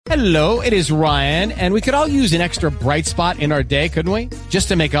Hello, it is Ryan, and we could all use an extra bright spot in our day, couldn't we? Just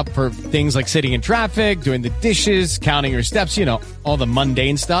to make up for things like sitting in traffic, doing the dishes, counting your steps, you know, all the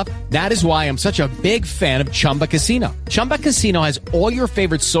mundane stuff. That is why I'm such a big fan of Chumba Casino. Chumba Casino has all your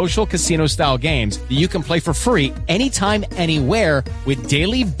favorite social casino-style games that you can play for free anytime, anywhere with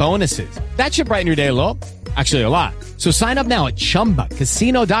daily bonuses. That should brighten your day a little. Actually, a lot. So sign up now at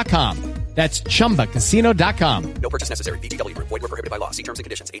ChumbaCasino.com. That's ChumbaCasino.com. No purchase necessary. VGW Group. Void where prohibited by law. See terms and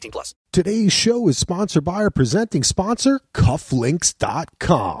conditions. 18+. Today's show is sponsored by our presenting sponsor,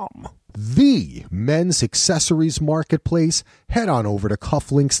 Cufflinks.com. The men's accessories marketplace. Head on over to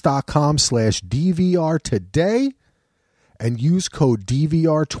Cufflinks.com/DVR today and use code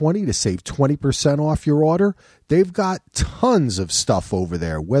DVR20 to save 20% off your order. They've got tons of stuff over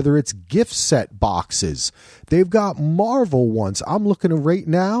there, whether it's gift set boxes. They've got Marvel ones. I'm looking at right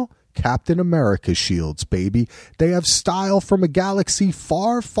now. Captain America shields, baby. They have style from a galaxy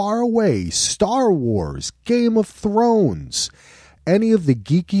far, far away. Star Wars, Game of Thrones, any of the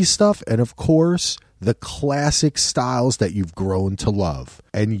geeky stuff, and of course, the classic styles that you've grown to love.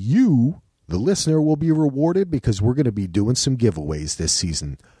 And you, the listener, will be rewarded because we're going to be doing some giveaways this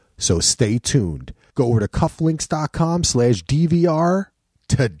season. So stay tuned. Go over to cufflinks.com/DVR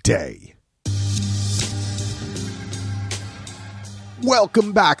today.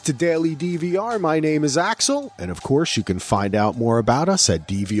 Welcome back to Daily DVR. My name is Axel, and of course, you can find out more about us at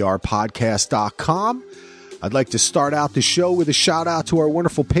dvrpodcast.com. I'd like to start out the show with a shout out to our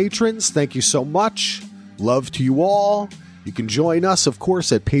wonderful patrons. Thank you so much. Love to you all. You can join us, of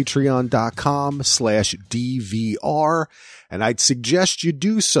course, at patreon.com/DVR, and I'd suggest you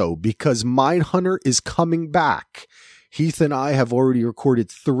do so because Mindhunter is coming back. Heath and I have already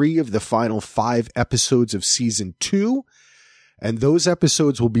recorded 3 of the final 5 episodes of season 2. And those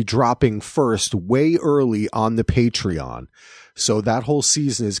episodes will be dropping first way early on the Patreon. So that whole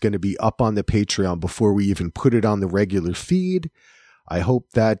season is going to be up on the Patreon before we even put it on the regular feed. I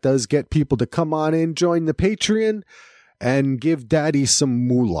hope that does get people to come on in, join the Patreon, and give Daddy some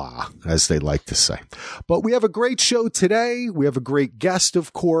moolah, as they like to say. But we have a great show today. We have a great guest,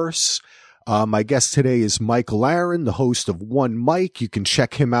 of course. My guest today is Michael Aaron, the host of One Mic. You can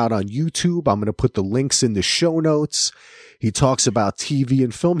check him out on YouTube. I'm going to put the links in the show notes. He talks about TV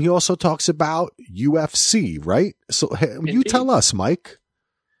and film. He also talks about UFC, right? So hey, you tell us, Mike.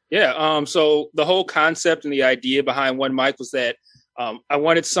 Yeah. So the whole concept and the idea behind One Mic was that I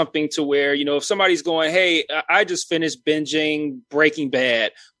wanted something to where, you know, if somebody's going, hey, I just finished binging Breaking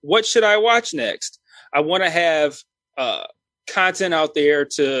Bad, what should I watch next? I want to have content out there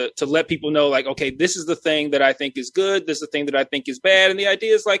to let people know, like, okay, this is the thing that I think is good. This is the thing that I think is bad. And the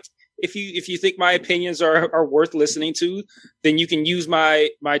idea is like, if you think my opinions are worth listening to, then you can use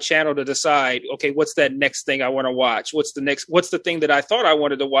my channel to decide, okay, what's that next thing I want to watch? What's the thing that I thought I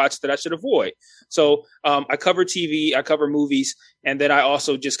wanted to watch that I should avoid? So I cover TV, I cover movies, and then I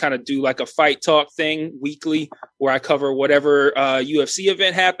also just kind of do like a fight talk thing weekly where I cover whatever UFC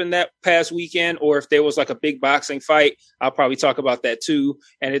event happened that past weekend, or if there was like a big boxing fight, I'll probably talk about that too.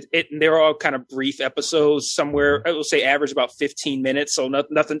 And they're all kind of brief episodes, somewhere I will say average about 15 minutes, so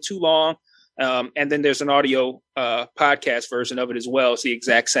nothing too long. And then there's an audio podcast version of it as well. It's the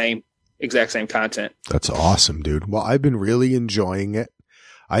exact same content. That's awesome, dude. Well, I've been really enjoying it.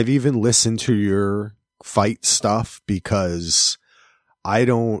 I've even listened to your fight stuff because I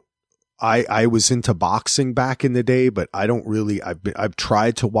was into boxing back in the day, but I don't really, I've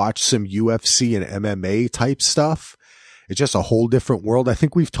tried to watch some UFC and MMA type stuff. It's just a whole different world. I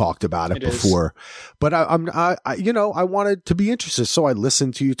think we've talked about it before, but I wanted to be interested. So I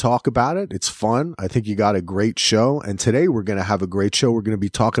listened to you talk about it. It's fun. I think you got a great show. And today we're going to have a great show. We're going to be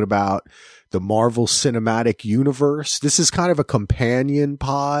talking about the Marvel Cinematic Universe. This is kind of a companion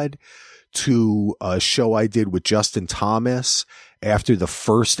pod to a show I did with Justin Thomas after the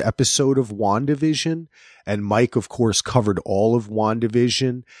first episode of WandaVision. And Mike, of course, covered all of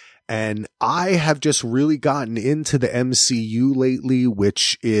WandaVision. And I have just really gotten into the MCU lately,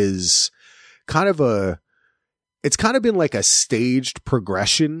 which is it's kind of been like a staged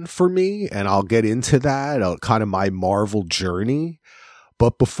progression for me. And I'll get into that, kind of my Marvel journey.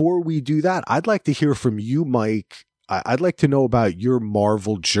 But before we do that, I'd like to hear from you, Mike. I'd like to know about your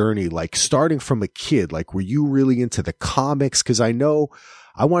Marvel journey, like starting from a kid. Like, were you really into the comics? Because I know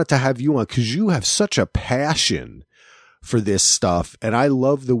I wanted to have you on because you have such a passion for this stuff. And I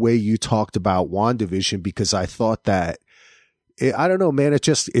love the way you talked about WandaVision because I thought that, I don't know, man,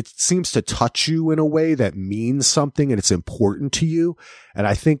 it seems to touch you in a way that means something and it's important to you. And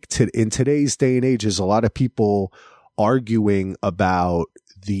I think in today's day and age, there's a lot of people arguing about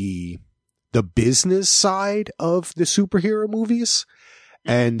the business side of the superhero movies.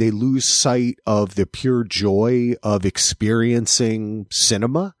 and they lose sight of the pure joy of experiencing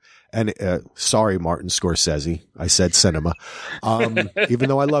cinema. And sorry, Martin Scorsese, I said cinema. Even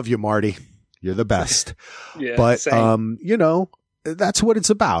though I love you, Marty, you're the best. Yeah, but same. that's what it's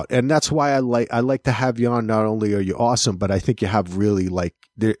about, and that's why I like to have you on. Not only are you awesome, but I think you have really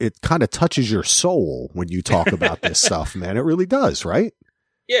it kind of touches your soul when you talk about this stuff, man. It really does, right?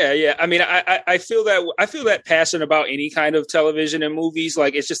 Yeah. I mean, I feel that passion about any kind of television and movies.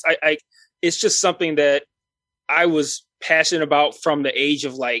 Like, it's just it's just something that I was passionate about from the age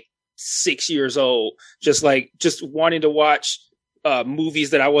of like 6 years old. Just wanting to watch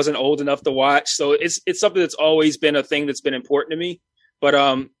movies that I wasn't old enough to watch. So it's something that's always been a thing that's been important to me.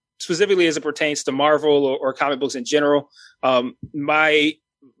 But specifically as it pertains to Marvel or comic books in general, my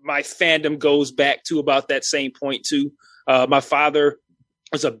fandom goes back to about that same point too. My father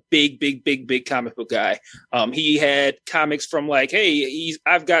was a big comic book guy. He had comics from like, hey,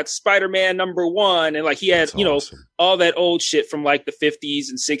 I've got Spider-Man #1, and like he had, awesome. All that old shit from like the 50s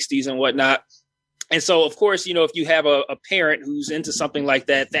and 60s and whatnot. And so, of course, if you have a parent who's into something like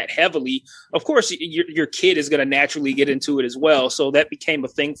that heavily, of course, your kid is going to naturally get into it as well. So that became a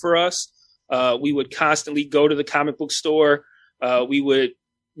thing for us. We would constantly go to the comic book store. We would,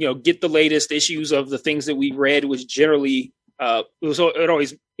 get the latest issues of the things that we read, which generally, it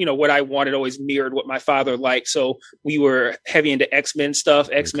always, what I wanted always mirrored what my father liked. So we were heavy into X-Men stuff,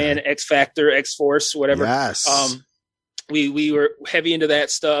 X-Men, okay. X-Factor, X-Force, whatever. Yes. We were heavy into that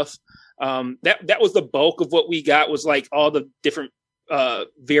stuff. That was the bulk of what we got, was like all the different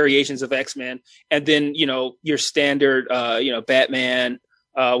variations of X-Men. And then, your standard, Batman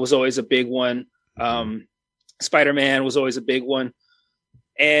was always a big one. Spider-Man was always a big one.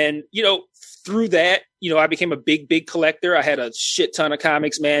 And, through that, I became a big collector. I had a shit ton of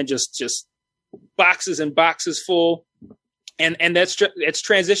comics, man, just boxes and boxes full. And it's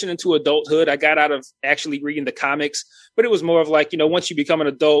transitioned into adulthood. I got out of actually reading the comics, but it was more of like, once you become an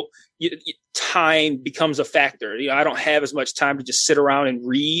adult, time becomes a factor. I don't have as much time to just sit around and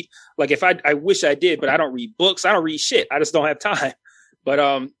read. Like I wish I did, but I don't read books. I don't read shit. I just don't have time. But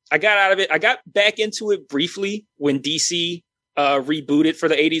I got out of it. I got back into it briefly when DC rebooted for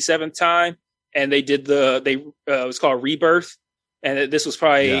the 87th time, and they did it was called Rebirth. And this was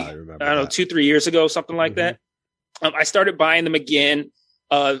probably, I don't know, 2-3 years ago, something like that. I started buying them again,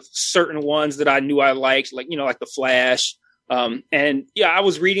 certain ones that I knew I liked, like the Flash. And yeah, I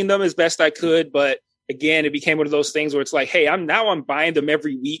was reading them as best I could. But again, it became one of those things where it's like, hey, I'm buying them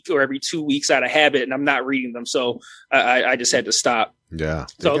every week or every 2 weeks out of habit, and I'm not reading them. So I just had to stop. Yeah.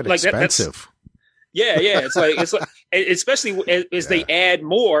 So like expensive. Yeah. It's like, especially as they add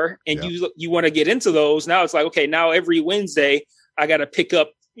more and you want to get into those. Now it's like, okay, now every Wednesday I got to pick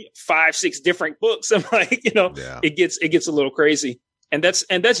up 5-6 different books. I'm like, it gets a little crazy. And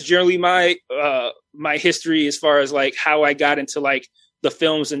that's generally my history as far as like how I got into like the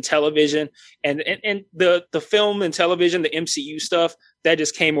films and television and the film and television, the MCU stuff that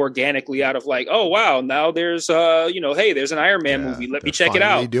just came organically out of like, oh wow, now there's hey, there's an Iron Man movie. Let me check it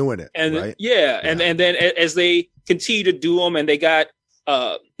out. Doing it. And right? And then as they continue to do them and they got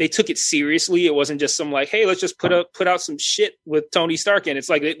they took it seriously. It wasn't just some like, hey, let's just put out some shit with Tony Stark in. It's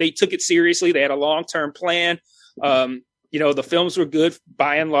like they took it seriously. They had a long-term plan. The films were good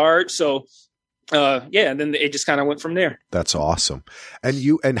by and large. So and then it just kind of went from there. That's awesome.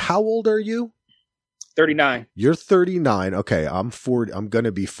 And how old are you? 39. You're 39. Okay. I'm 40. I'm going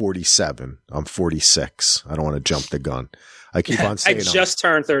to be 47. I'm 46. I don't want to jump the gun. I keep on saying I just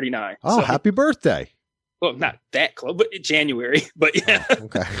turned 39. Oh, so. Happy birthday. Well, not that close, but January, but yeah. Oh,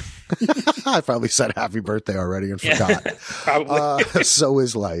 okay. I probably said happy birthday already and forgot. Probably. So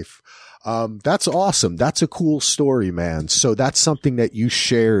is life. That's awesome. That's a cool story, man. So that's something that you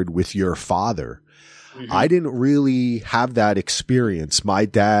shared with your father. Mm-hmm. I didn't really have that experience. My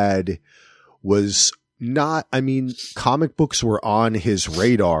dad was not, comic books were on his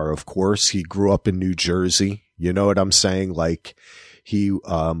radar, of course. He grew up in New Jersey. You know what I'm saying? Like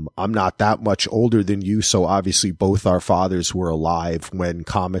I'm not that much older than you. So obviously both our fathers were alive when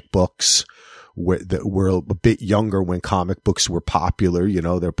comic books were a bit younger when comic books were popular.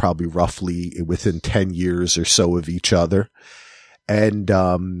 They're probably roughly within 10 years or so of each other.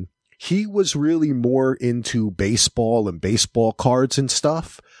 And, he was really more into baseball and baseball cards and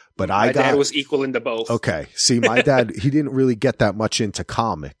stuff. But my dad was equal into both. Okay. See, my dad, he didn't really get that much into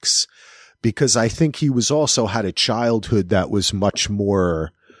comics because I think he was also had a childhood that was much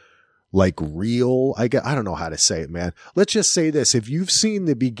more like real. I don't know how to say it, man. Let's just say this. If you've seen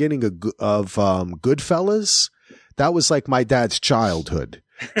the beginning of Goodfellas, that was like my dad's childhood.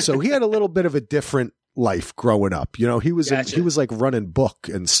 So he had a little bit of a different life growing up. You know, he was Gotcha. he was like running book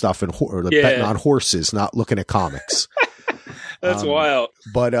and stuff and Yeah. betting on horses, not looking at comics. That's wild.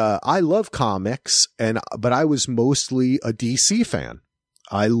 But I love comics, but I was mostly a DC fan.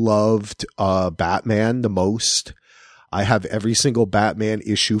 I loved Batman the most. I have every single Batman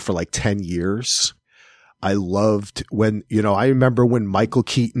issue for like 10 years. I loved when, you know, I remember when Michael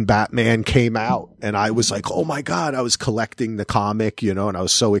Keaton Batman came out and I was like, oh my God, I was collecting the comic, you know, and I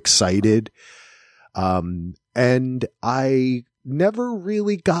was so excited. And I never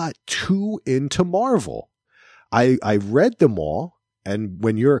really got too into Marvel. I read them all. And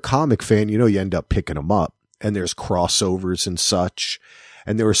when you're a comic fan, you know, you end up picking them up and there's crossovers and such.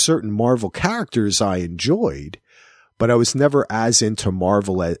 And there were certain Marvel characters I enjoyed, but I was never as into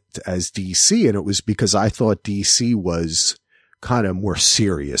Marvel as DC. And it was because I thought DC was kind of more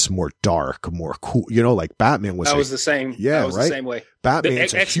serious, more dark, more cool. You know, like Batman was. I was the same. Yeah, I was right? the same way.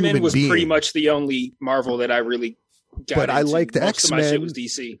 Batman's the a human X-Men was being. pretty much the only Marvel that I really got But I into. liked Most of my shit X-Men. was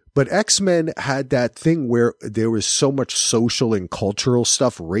DC. But X-Men had that thing where there was so much social and cultural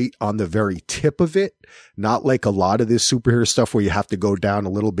stuff right on the very tip of it. Not like a lot of this superhero stuff where you have to go down a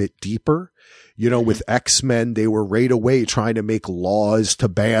little bit deeper. You know, with X-Men, they were right away trying to make laws to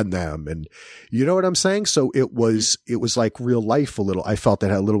ban them. And you know what I'm saying? So it was like real life a little. I felt it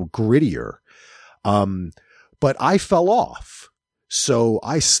had a little grittier. But I fell off. So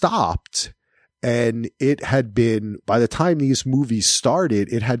I stopped. And it had been, by the time these movies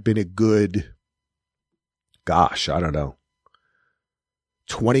started, it had been a good, gosh, I don't know,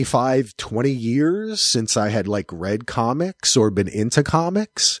 20 years since I had like read comics or been into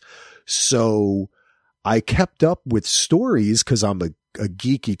comics. So I kept up with stories because I'm a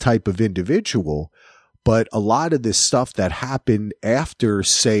geeky type of individual. But a lot of this stuff that happened after,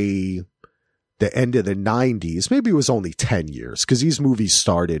 say, the end of the 90s, maybe it was only 10 years because these movies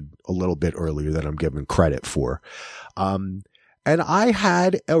started a little bit earlier than I'm given credit for. And I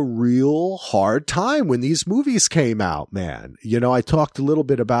had a real hard time when these movies came out, man. You know, I talked a little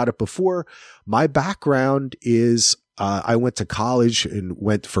bit about it before. My background is, I went to college and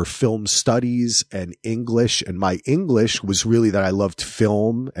went for film studies and English. And my English was really that I loved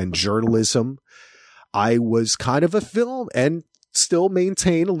film and journalism. I was kind of a film and still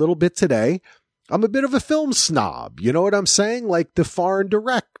maintain a little bit today. I'm a bit of a film snob. You know what I'm saying? Like the foreign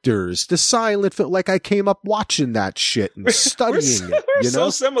directors, the silent film. Like I came up watching that shit and studying it. We're You know, so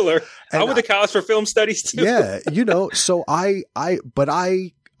similar. And I went to college for film studies too. yeah, you know. So I got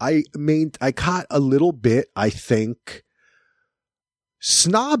a little bit, I think,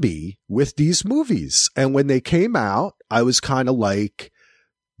 snobby with these movies. And when they came out, I was kind of like,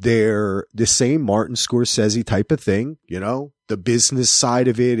 they're the same Martin Scorsese type of thing, you know, the business side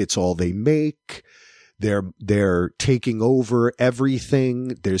of it. It's all they make. They're taking over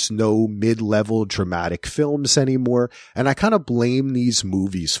everything. There's no mid-level dramatic films anymore. And I kind of blame these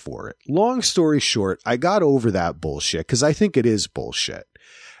movies for it. Long story short, I got over that bullshit because I think it is bullshit.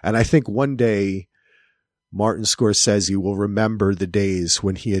 And I think one day Martin Scorsese will remember the days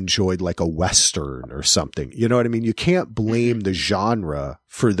when he enjoyed like a Western or something. You know what I mean? You can't blame the genre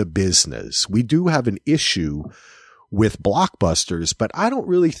for the business. We do have an issue with blockbusters, but I don't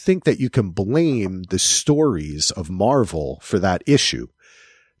really think that you can blame the stories of Marvel for that issue.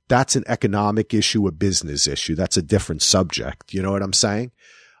 That's an economic issue, a business issue. That's a different subject. You know what I'm saying?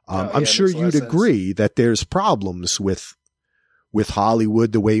 I'm sure you'd agree that there's problems with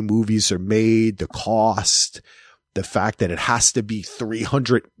Hollywood, the way movies are made, the cost, the fact that it has to be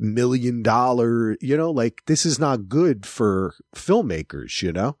 $300 million, you know, like this is not good for filmmakers,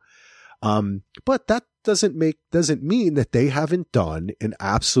 you know? But that doesn't mean that they haven't done an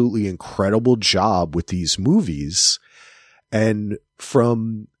absolutely incredible job with these movies. And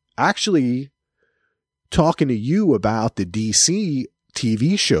from actually talking to you about the DC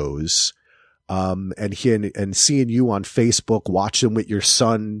TV shows, and seeing you on Facebook, watching with your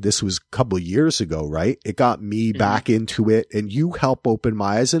son, this was a couple of years ago, right? It got me back into it, and you help open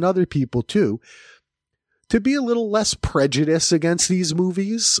my eyes and other people too, to be a little less prejudiced against these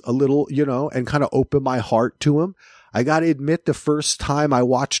movies, a little, you know, and kind of open my heart to them. I got to admit, the first time I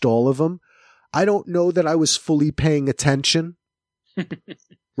watched all of them, I don't know that I was fully paying attention,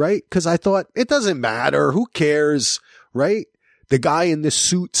 right? Because I thought, it doesn't matter. Who cares, right? The guy in the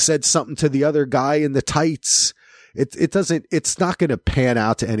suit said something to the other guy in the tights. It's not going to pan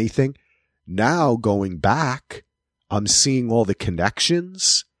out to anything. Now going back, I'm seeing all the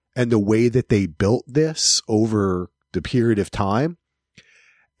connections and the way that they built this over the period of time.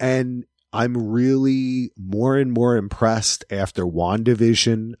 And I'm really more and more impressed after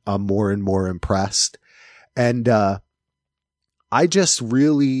WandaVision. I'm more and more impressed. And, I just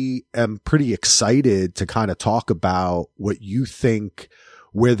really am pretty excited to kind of talk about what you think,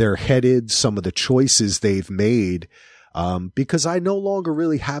 where they're headed, some of the choices they've made, because I no longer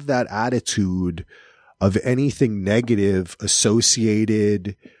really have that attitude of anything negative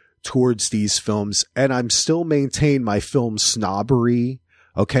associated towards these films. And I'm still maintain my film snobbery.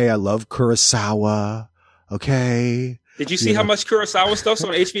 Okay. I love Kurosawa. Okay. Did you see how much Kurosawa stuff's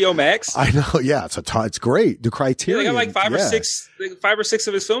on HBO Max? I know. Yeah. It's great. The Criterion. Yeah, they got like five or six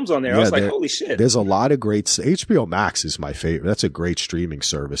of his films on there. Yeah, I was like, holy shit. There's a lot of great, HBO Max is my favorite. That's a great streaming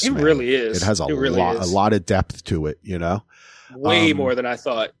service. It really is. It has a lot of depth to it, you know? Way more than I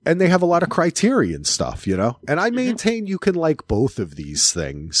thought. And they have a lot of Criterion stuff, you know? And I maintain you can like both of these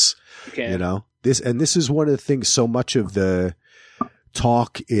things, you know? This is one of the things, so much of the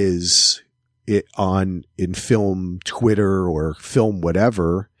talk is in film Twitter or film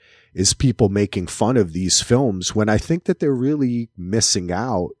whatever, is people making fun of these films, when I think that they're really missing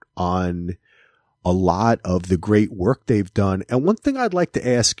out on a lot of the great work they've done. And one thing I'd like to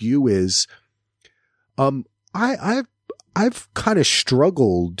ask you is, I've kind of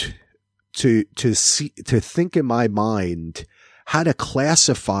struggled to think in my mind how to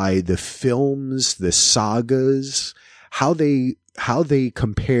classify the films, the sagas, how they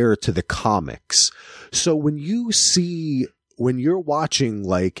compare to the comics. So when you're watching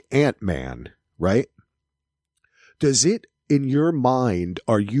like Ant-Man, right? Does it, in your mind,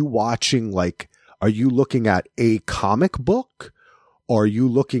 are you looking at a comic book? Or are you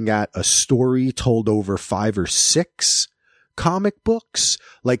looking at a story told over 5 or 6 comic books?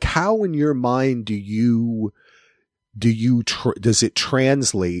 Like, how in your mind does it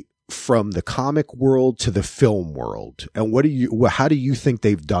translate from the comic world to the film world? And how do you think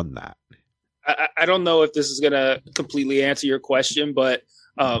they've done that? I don't know if this is going to completely answer your question, but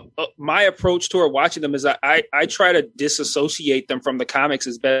my approach toward watching them is I try to disassociate them from the comics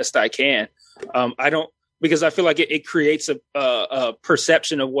as best I can. Because I feel like it creates a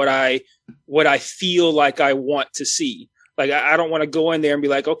perception of what I feel like I want to see. Like, I don't want to go in there and be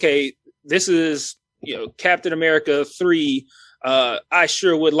like, okay, this is, Captain America 3. I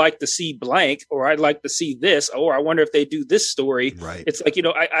sure would like to see blank, or I'd like to see this, or I wonder if they do this story. Right. It's like,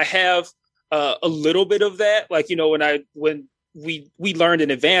 I have a little bit of that. Like, when we learned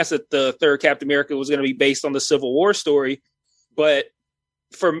in advance that the third Captain America was going to be based on the Civil War story. But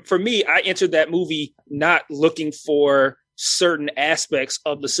for me, I entered that movie not looking for certain aspects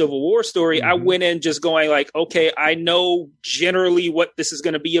of the Civil War story. Mm-hmm. I went in just going like, okay, I know generally what this is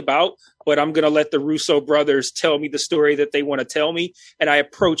going to be about, but I'm going to let the Russo brothers tell me the story that they want to tell me. And I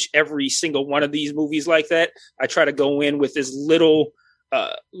approach every single one of these movies like that. I try to go in with this little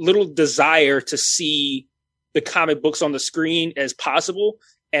desire to see the comic books on the screen as possible.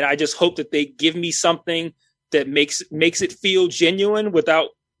 And I just hope that they give me something that makes it feel genuine without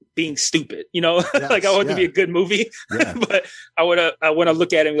being stupid, Yes, like I want it to be a good movie, but I want to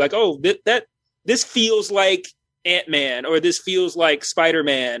look at it and be like, oh, this feels like Ant-Man, or this feels like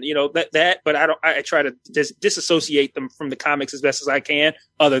Spider-Man, but I try to disassociate them from the comics as best as I can,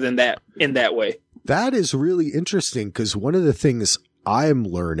 other than that, in that way. That is really interesting, because one of the things I'm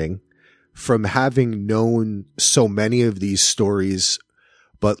learning from having known so many of these stories,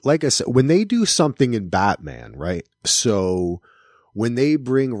 but like I said, when they do something in Batman, right? So when they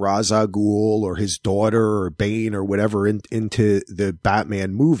bring Ra's al Ghul or his daughter or Bane or whatever into the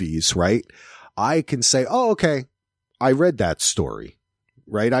Batman movies, right? I can say, oh, okay, I read that story,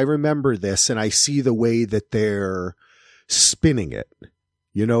 right? I remember this, and I see the way that they're spinning it.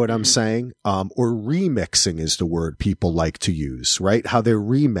 You know what I'm saying? Or remixing is the word people like to use, right? How they're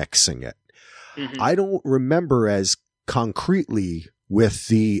remixing it. Mm-hmm. I don't remember as concretely with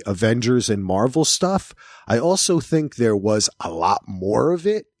the Avengers and Marvel stuff. I also think there was a lot more of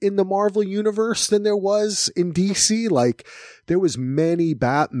it in the Marvel universe than there was in DC. Like, there was many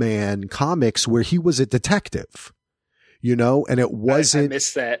Batman comics where he was a detective, and it wasn't. I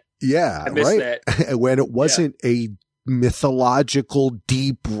missed that. Yeah, I missed that. When it wasn't a mythological,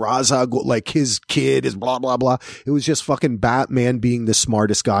 deep Ra's al Ghul, like his kid is blah, blah, blah. It was just fucking Batman being the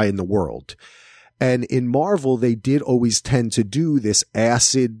smartest guy in the world. And in Marvel, they did always tend to do this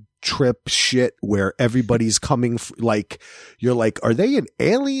acid trip shit where everybody's coming, you're like, are they an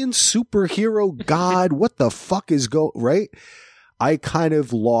alien superhero god? What the fuck is right? I kind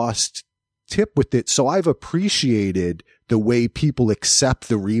of lost tip with it. So I've appreciated the way people accept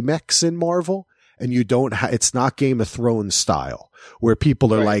the remix in Marvel, and you don't it's not Game of Thrones style where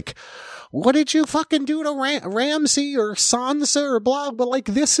people are like, what did you fucking do to Ramsay or Sansa or blah, but like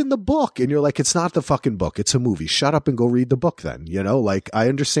this in the book? And you're like, it's not the fucking book. It's a movie. Shut up and go read the book then. Like, I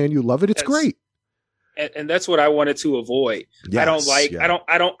understand you love it. It's great. And that's what I wanted to avoid. Yes, I don't like. yeah.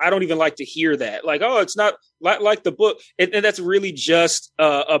 I don't even like to hear that. Like, oh, it's not like the book, and that's really just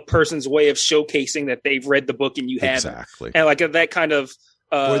a person's way of showcasing that they've read the book and you haven't. Exactly. And like that kind of,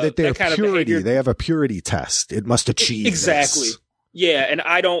 or that they're kind purity. Of they have a purity test. It must achieve exactly. this. Yeah, and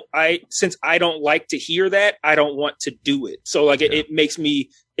since I don't like to hear that, I don't want to do it. So like it makes me,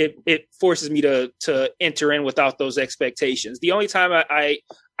 it forces me to enter in without those expectations. The only time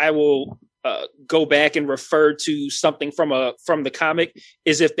I will go back and refer to something from the comic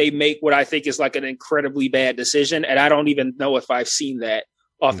is if they make what I think is like an incredibly bad decision, and I don't even know if I've seen that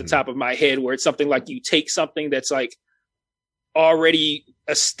off the top of my head, where it's something like you take something that's like already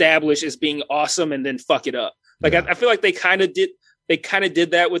established as being awesome and then fuck it up. Like I feel like they kind of did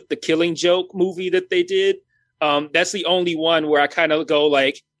that with the Killing Joke movie that they did. That's the only one where I kind of go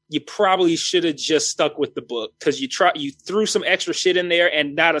like, you probably should have just stuck with the book, because you threw some extra shit in there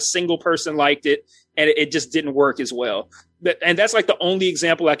and not a single person liked it, and it just didn't work as well. And that's like the only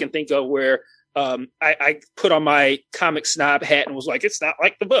example I can think of where I put on my comic snob hat and was like, it's not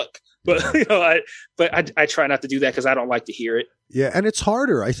like the book. But I try not to do that because I don't like to hear it. Yeah, and it's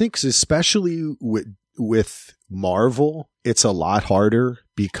harder. I think especially with Marvel, it's a lot harder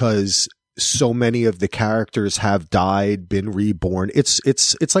because so many of the characters have died, been reborn.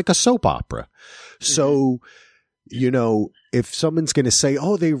 It's like a soap opera. So, if someone's going to say,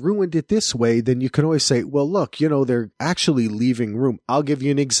 oh, they ruined it this way, then you can always say, well, look, they're actually leaving room. I'll give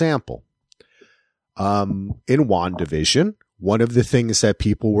you an example. In WandaVision, one of the things that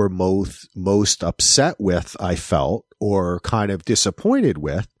people were most upset with, I felt, or kind of disappointed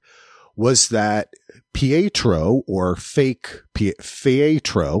with, was that Pietro, or fake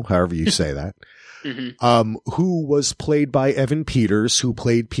Pietro, however you say that, who was played by Evan Peters, who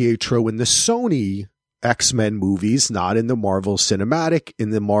played Pietro in the Sony X-Men movies, not in the Marvel Cinematic.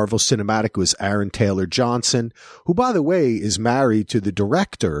 In the Marvel Cinematic was Aaron Taylor Johnson, who, by the way, is married to the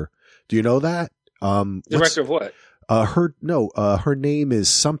director. Do you know that? Director of what? Her name is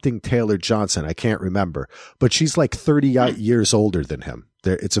something Taylor Johnson. I can't remember, but she's like 30 years older than him.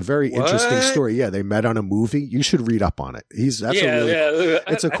 It's a very interesting story. Yeah, they met on a movie. You should read up on it. It's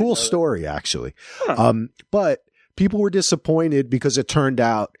a cool story, actually. Huh. But people were disappointed because it turned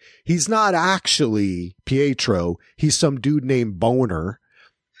out he's not actually Pietro. He's some dude named Boner.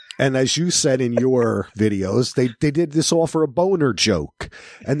 And as you said in your videos, they did this all for a boner joke.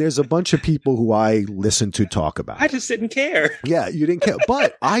 And there's a bunch of people who I listen to talk about it. I just didn't care. Yeah, you didn't care.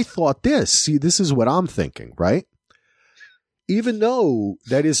 But I thought this is what I'm thinking, right? Even though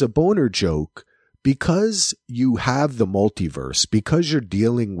that is a boner joke, because you have the multiverse, because you're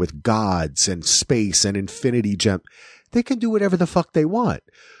dealing with gods and space and infinity gem, they can do whatever the fuck they want.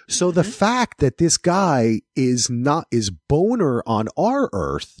 So the fact that this guy is Boner on our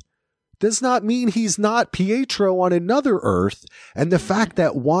Earth does not mean he's not Pietro on another Earth. And the fact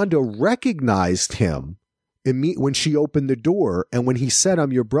that Wanda recognized him when she opened the door, and when he said,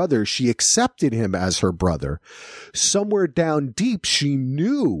 I'm your brother, she accepted him as her brother. Somewhere down deep, she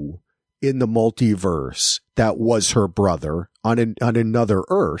knew in the multiverse that was her brother on another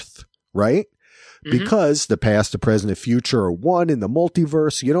Earth, right? Because the past, the present, the future are one in the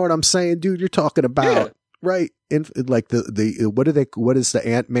multiverse. You know what I'm saying, dude? You're talking about, right? In like what is the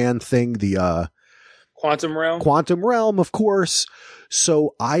Ant-Man thing? The Quantum Realm? Quantum Realm, of course.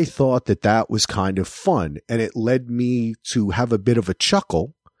 So I thought that was kind of fun, and it led me to have a bit of a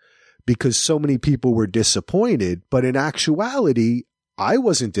chuckle because so many people were disappointed. But in actuality, I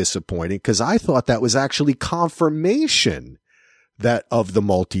wasn't disappointed because I thought that was actually confirmation of the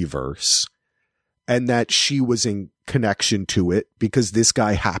multiverse, and that she was in connection to it because this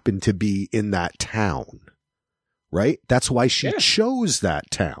guy happened to be in that town. Right? That's why she chose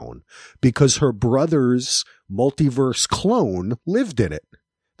that town, because her brother's multiverse clone lived in it.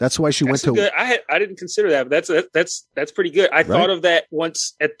 That's why she went to. Good. I didn't consider that, but that's pretty good. I thought of that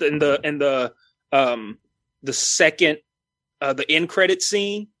once in the second the end credit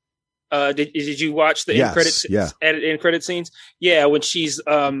scene. Did you watch the end credit scenes? Yeah, when she's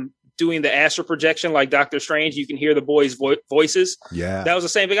doing the astral projection like Doctor Strange, you can hear the boys' voices. Yeah, that was the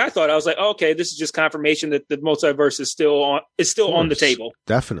same thing. I thought, I was like, okay, this is just confirmation that the multiverse is still on the table.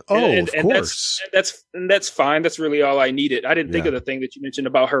 Definitely. Of course. That's fine. That's really all I needed. I didn't think of the thing that you mentioned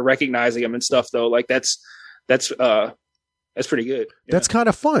about her recognizing him and stuff, though. Like that's pretty good. Yeah. That's kind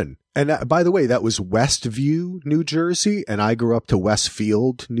of fun. And by the way, that was Westview, New Jersey, and I grew up to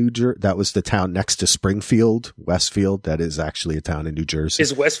Westfield, New Jersey. That was the town next to Springfield, Westfield. That is actually a town in New Jersey.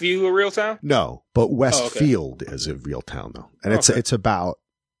 Is Westview a real town? No, but Westfield is a real town, though. And it's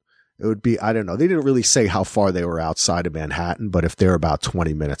It would be, I don't know. They didn't really say how far they were outside of Manhattan, but if they're about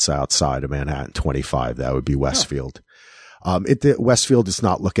 20 minutes outside of Manhattan, 25, that would be Westfield. Westfield does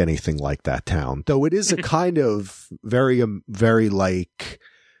not look anything like that town, though it is a kind of very like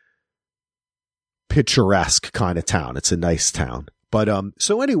picturesque kind of town. It's a nice town. But,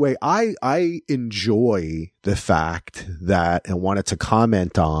 so anyway, I enjoy the fact that, and wanted to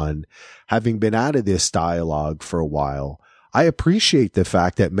comment on, having been out of this dialogue for a while, I appreciate the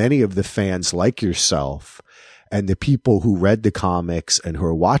fact that many of the fans like yourself and the people who read the comics and who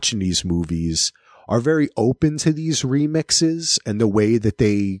are watching these movies are very open to these remixes and the way that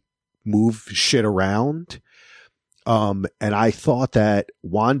they move shit around. And I thought that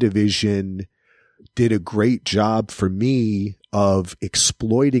WandaVision did a great job for me of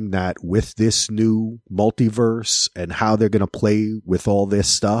exploiting that with this new multiverse and how they're going to play with all this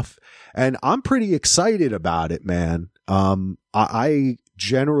stuff. And I'm pretty excited about it, man. I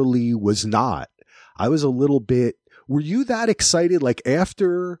generally was not. I was a little bit, were you that excited? Like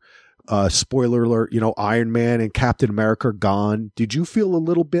after, spoiler alert, Iron Man and Captain America are gone, did you feel a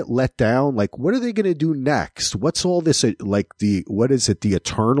little bit let down? Like, what are they going to do next? What's all this, like what is it, the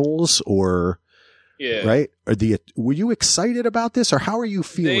Eternals or... Yeah. Right? Were you excited about this, or how are you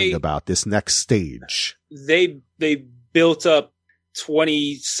feeling about this next stage? They built up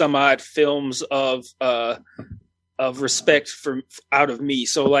 20 some odd films of respect out of me.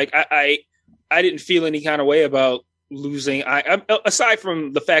 So like I didn't feel any kind of way about losing. I aside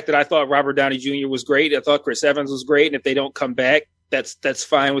from the fact that I thought Robert Downey Jr. was great, I thought Chris Evans was great, and if they don't come back, that's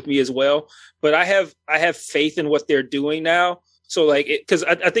fine with me as well. But I have faith in what they're doing now. So like, because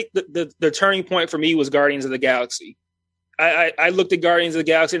I think the turning point for me was Guardians of the Galaxy. I looked at Guardians of the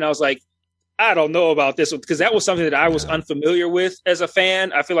Galaxy and I was like, I don't know about this one, because that was something that I was unfamiliar with as a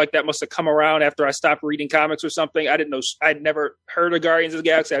fan. I feel like that must have come around after I stopped reading comics or something. I didn't know. I'd never heard of Guardians of the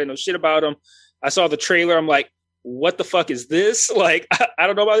Galaxy. I didn't know shit about them. I saw the trailer. I'm like, what the fuck is this? Like, I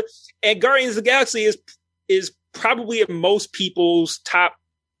don't know about it. And Guardians of the Galaxy is probably in most people's top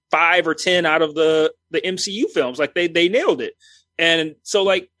 5 or 10 out of the MCU films. Like they nailed it. And so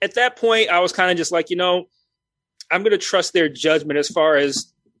like at that point, I was kind of just like, I'm going to trust their judgment as far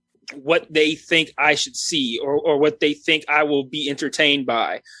as what they think I should see or what they think I will be entertained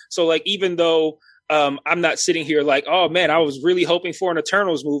by. So like, even though I'm not sitting here like, oh man, I was really hoping for an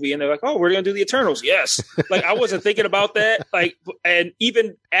Eternals movie. And they're like, oh, we're going to do the Eternals. Yes. Like I wasn't thinking about that. Like, and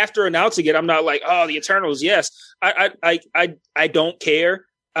even after announcing it, I'm not like, oh, the Eternals. Yes. I don't care.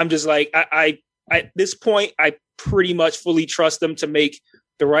 I'm just like, at this point, I pretty much fully trust them to make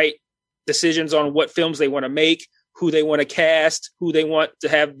the right decisions on what films they want to make, who they want to cast, who they want to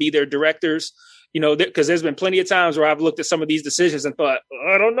have be their directors, because there's been plenty of times where I've looked at some of these decisions and thought,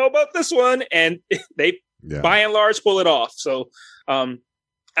 I don't know about this one. And they, by and large, pull it off. So I'm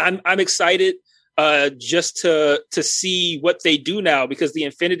excited just to see what they do now, because the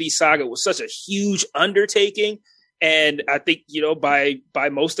Infinity Saga was such a huge undertaking. And I think, by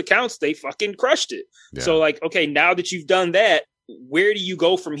most accounts, they fucking crushed it. Yeah. So like, okay, now that you've done that, where do you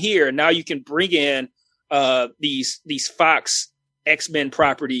go from here? Now you can bring in these Fox X-Men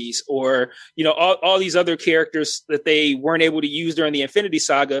properties, or, all these other characters that they weren't able to use during the Infinity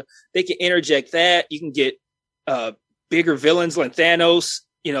Saga. They can interject that. You can get bigger villains like Thanos.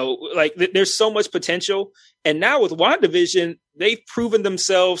 There's so much potential. And now with WandaVision, they've proven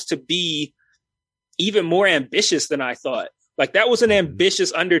themselves to be even more ambitious than I thought. Like that was an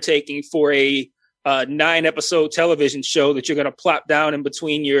ambitious undertaking for a 9-episode television show that you're going to plop down in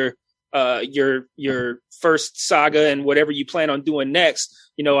between your first saga and whatever you plan on doing next.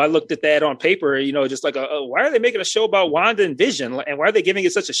 I looked at that on paper, just like, why are they making a show about Wanda and Vision? And why are they giving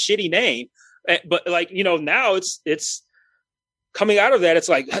it such a shitty name? But like, now it's coming out of that. It's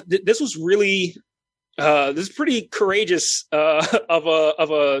like, this was really, this is pretty courageous of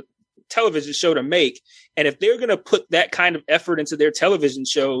a television show to make. And if they're going to put that kind of effort into their television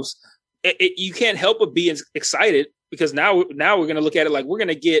shows, you can't help but be excited, because now we're going to look at it like we're going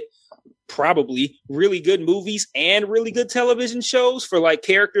to get probably really good movies and really good television shows for like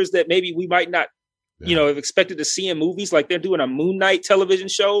characters that maybe we might not, have expected to see in movies. Like they're doing a Moon Knight television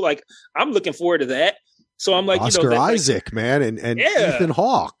show. Like I'm looking forward to that. So I'm like, Oscar Isaac, man, and Ethan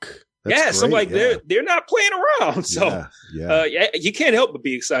Hawke. That's great. I'm like, they're not playing around. So you can't help but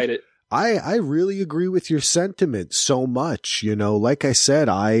be excited. I really agree with your sentiment so much. Like I said,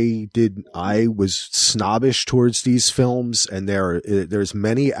 I was snobbish towards these films, and there's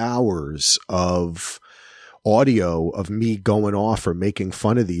many hours of audio of me going off or making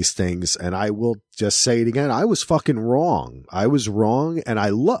fun of these things. And I will just say it again. I was fucking wrong. I was wrong. And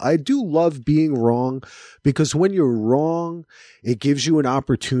I do love being wrong, because when you're wrong, it gives you an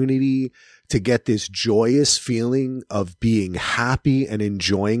opportunity to get this joyous feeling of being happy and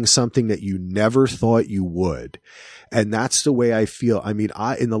enjoying something that you never thought you would. And that's the way I feel. I mean,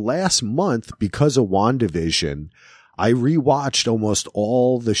 in the last month, because of WandaVision, I rewatched almost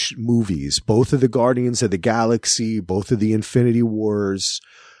all the movies, both of the Guardians of the Galaxy, both of the Infinity Wars,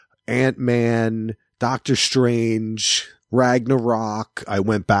 Ant-Man, Doctor Strange, Ragnarok. I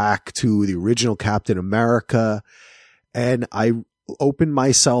went back to the original Captain America, and I opened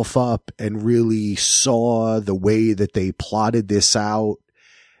myself up and really saw the way that they plotted this out.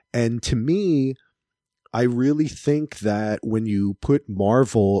 And to me, I really think that when you put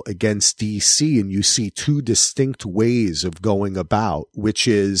Marvel against DC and you see two distinct ways of going about, which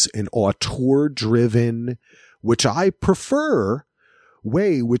is an auteur-driven, which I prefer,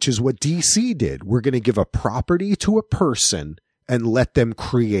 way, which is what DC did. We're going to give a property to a person and let them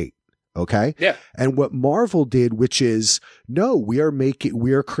create. Okay. Yeah. And what Marvel did, which is, no, we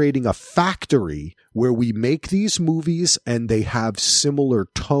are creating a factory where we make these movies and they have similar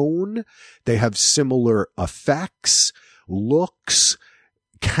tone. They have similar effects, looks,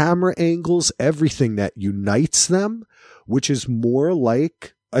 camera angles, everything that unites them, which is more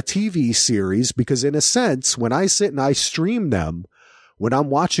like a TV series. Because in a sense, when I sit and I stream them, when I'm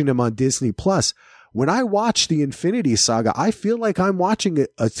watching them on Disney Plus, when I watch the Infinity Saga, I feel like I'm watching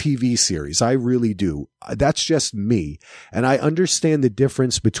a TV series. I really do. That's just me. And I understand the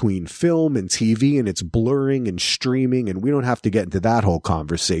difference between film and TV, and it's blurring and streaming, and we don't have to get into that whole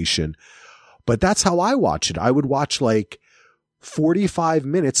conversation. But that's how I watch it. I would watch like 45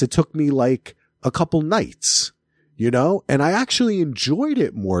 minutes. It took me like a couple nights, and I actually enjoyed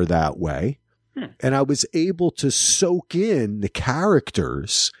it more that way. And I was able to soak in the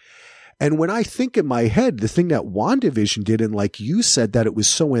characters. And when I think in my head, the thing that WandaVision did, and like you said, that it was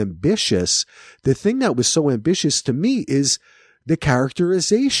so ambitious, the thing that was so ambitious to me is the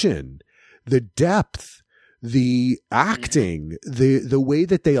characterization, the depth, the acting, the way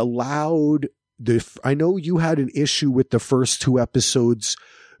that they allowed I know you had an issue with the first two episodes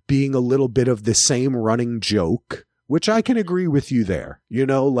being a little bit of the same running joke, which I can agree with you there.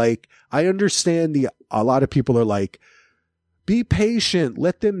 Like I understand a lot of people are like, be patient,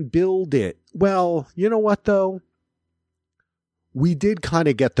 let them build it. Well, you know what though? We did kind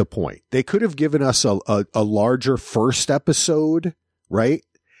of get the point. They could have given us a larger first episode, right?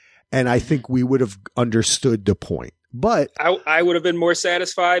 And I think we would have understood the point. But I would have been more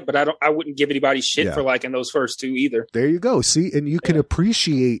satisfied, but I wouldn't give anybody shit for liking those first two either. There you go. See, and you can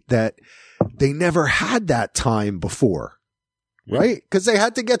appreciate that they never had that time before, right? Because they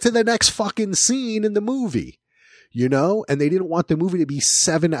had to get to the next fucking scene in the movie. And they didn't want the movie to be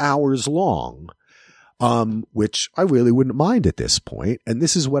 7 hours long, which I really wouldn't mind at this point. And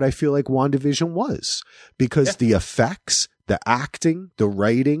this is what I feel like WandaVision was, because the effects, the acting, the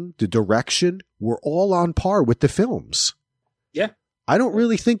writing, the direction were all on par with the films. Yeah. I don't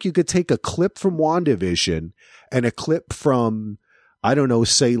really think you could take a clip from WandaVision and a clip from, I don't know,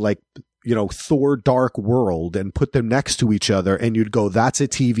 say like, Thor Dark World and put them next to each other and you'd go, that's a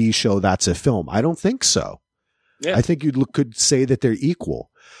TV show, that's a film. I don't think so. Yeah. I think you could say that they're equal.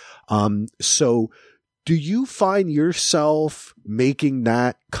 So do you find yourself making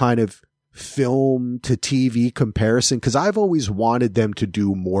that kind of film to TV comparison? Because I've always wanted them to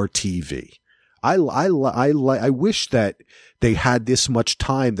do more TV. I wish that they had this much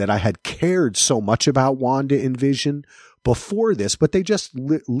time, that I had cared so much about Wanda and Vision before this, but they just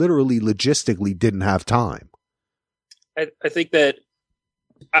literally logistically didn't have time. I think that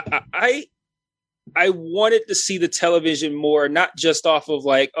I wanted to see the television more, not just off of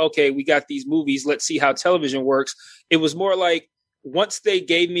like, okay, we got these movies, let's see how television works. It was more like, once they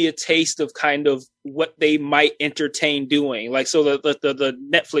gave me a taste of kind of what they might entertain doing, like, so the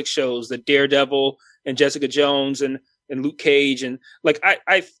Netflix shows, the Daredevil and Jessica Jones and Luke Cage. And like,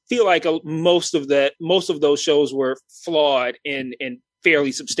 I feel like most of those shows were flawed in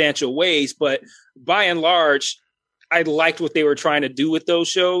fairly substantial ways, but by and large, I liked what they were trying to do with those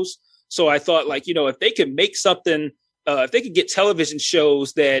shows. So I thought, like, if they could make something, if they could get television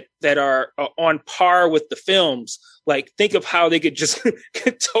shows that are on par with the films, like, think of how they could just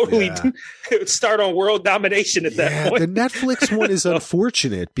totally start on world domination at that point. The Netflix one is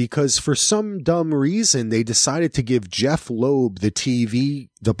unfortunate because for some dumb reason, they decided to give Jeff Loeb the TV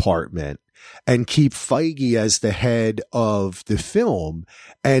department and keep Feige as the head of the film,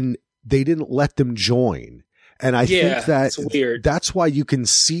 and they didn't let them join. And I think that it's weird. That's why you can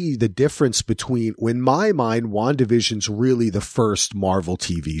see the difference between, in my mind, WandaVision's really the first Marvel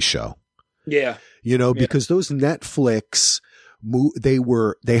TV show. Yeah. Because those Netflix,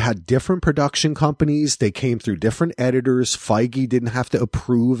 they had different production companies. They came through different editors. Feige didn't have to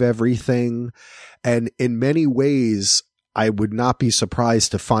approve everything. And in many ways, I would not be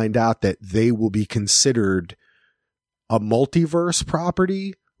surprised to find out that they will be considered a multiverse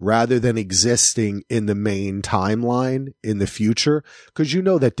property rather than existing in the main timeline in the future. Because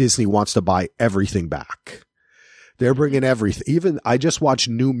that Disney wants to buy everything back. They're bringing everything. Even I just watched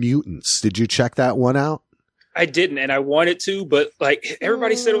New Mutants. Did you check that one out? I didn't, and I wanted to, but like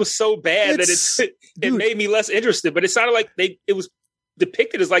everybody said it was so bad that it made me less interested. But it sounded like it was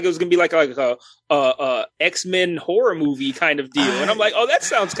depicted as like it was going to be like a X-Men horror movie kind of deal. And I'm like, oh, that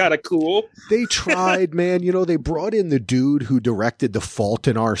sounds kind of cool. They tried, man. They brought in the dude who directed The Fault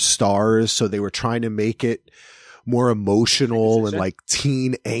in Our Stars. So they were trying to make it more emotional and like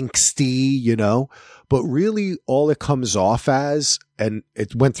teen angsty, But really all it comes off as, and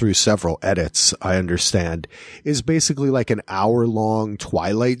it went through several edits, I understand, is basically like an hour-long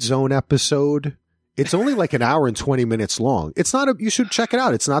Twilight Zone episode. It's only like an hour and 20 minutes long. It's not you should check it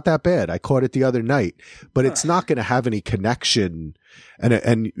out. It's not that bad. I caught it the other night, but it's not going to have any connection.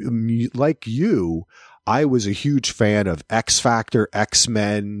 And like you, I was a huge fan of X Factor,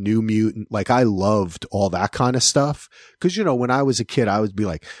 X-Men, New Mutant. Like I loved all that kind of stuff. Cause when I was a kid, I would be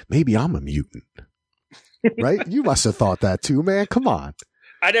like, maybe I'm a mutant. Right? You must have thought that too, man. Come on.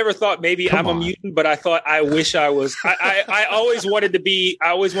 I never thought maybe I'm a mutant, but I thought I wish I was. I always wanted to be. I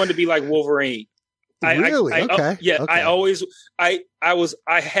always wanted to be like Wolverine. Really? Okay. Yeah. Okay. I always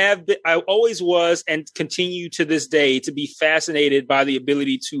was and continue to this day to be fascinated by the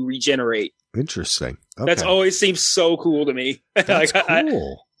ability to regenerate. Interesting. Okay. That's always seemed so cool to me. That's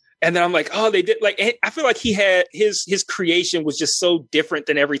cool. And then I'm like, oh, they did like, I feel like he had his creation was just so different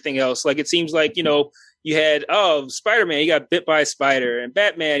than everything else. Like, it seems like, you had, Spider-Man, he got bit by a spider, and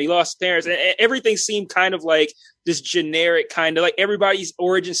Batman, he lost his parents, and everything seemed kind of like this generic kind of like everybody's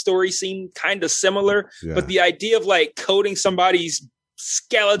origin story seemed kind of similar. Yeah. But the idea of like coating somebody's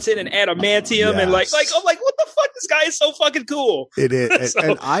skeleton and adamantium and like I'm like, what the fuck? This guy is so fucking cool. It is.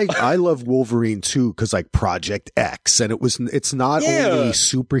 And I love Wolverine too, because like Project X, and it's not only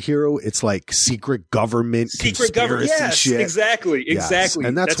superhero, it's like secret government conspiracy yes, shit. Exactly.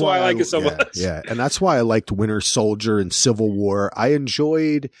 And that's why I like it so much. Yeah. And that's why I liked Winter Soldier and Civil War. I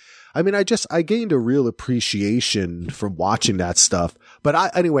gained a real appreciation from watching that stuff. But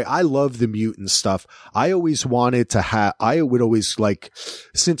I love the mutant stuff. I always wanted to I would always like,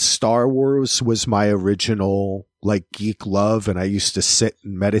 since Star Wars was my original like geek love, and I used to sit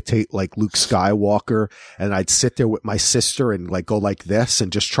and meditate like Luke Skywalker, and I'd sit there with my sister and like go like this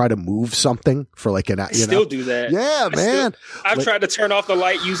and just try to move something for like I still do that. Yeah, man. I've tried to turn off the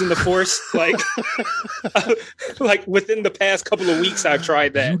light using the Force, like, like within the past couple of weeks, I've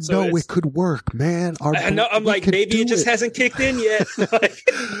tried that. It could work, man. I know. I'm like, maybe it just hasn't kicked in yet.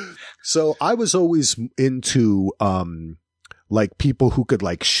 So I was always into, like people who could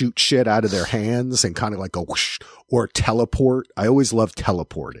like shoot shit out of their hands and kind of like go whoosh, or teleport. I always loved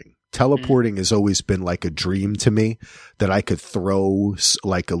teleporting. Teleporting has always been like a dream to me, that I could throw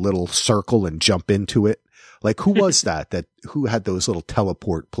like a little circle and jump into it. Like who was who had those little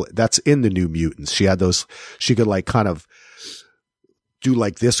teleport? That's in the New Mutants. She had those, she could like kind of do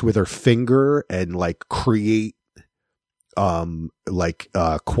like this with her finger and like create quantum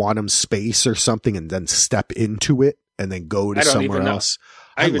space or something, and then step into it and then go to somewhere else.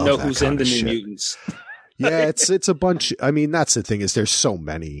 I don't even know who's in the New Mutants. Yeah, it's a bunch. I mean, that's the thing, is there's so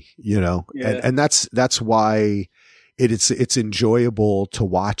many, and that's why it's enjoyable to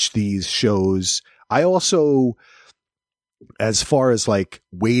watch these shows. I also, as far as like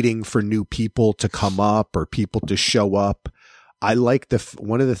waiting for new people to come up or people to show up, I like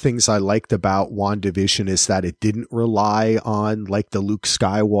one of the things I liked about WandaVision is that it didn't rely on like the Luke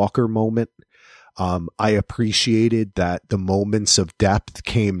Skywalker moment. I appreciated that the moments of depth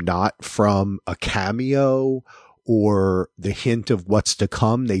came not from a cameo or the hint of what's to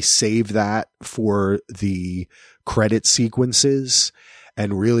come. They saved that for the credit sequences.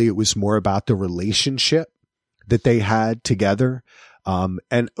 And really it was more about the relationship that they had together. To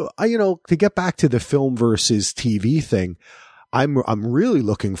get back to the film versus TV thing, I'm really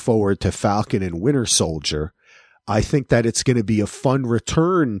looking forward to Falcon and Winter Soldier. I think that it's going to be a fun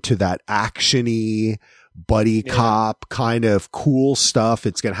return to that actiony buddy cop kind of cool stuff.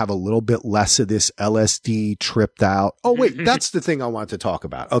 It's going to have a little bit less of this LSD tripped out. Oh, wait, that's the thing I want to talk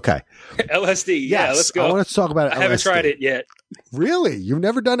about. Okay. LSD. Yeah, let's go. I want to talk about LSD. I haven't tried it yet. Really? You've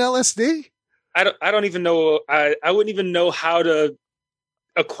never done LSD? I don't even know. I wouldn't even know how to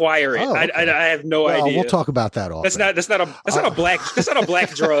acquire it. Oh, okay. I have no idea. We'll talk about that off. That's not a black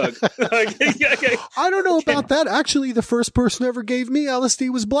drug. I don't know about that. Actually, the first person who ever gave me LSD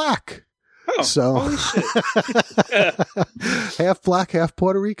was black. Oh, so holy shit. half black, half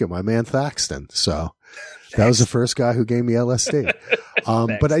Puerto Rican, my man Thaxton. So that was the first guy who gave me LSD.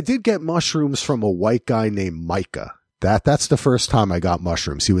 But I did get mushrooms from a white guy named Micah. That's the first time I got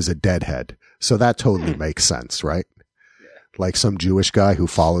mushrooms. He was a deadhead. So that totally makes sense, right? Yeah. Like some Jewish guy who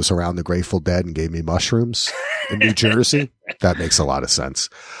follows around the Grateful Dead and gave me mushrooms in New Jersey. That makes a lot of sense.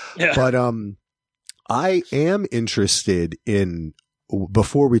 Yeah. But I am interested in,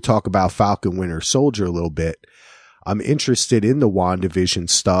 before we talk about Falcon Winter Soldier a little bit, I'm interested in the WandaVision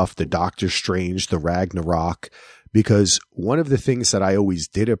stuff, the Doctor Strange, the Ragnarok, because one of the things that I always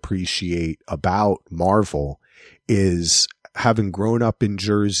did appreciate about Marvel is having grown up in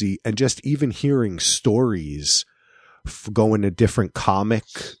Jersey and just even hearing stories going to different comic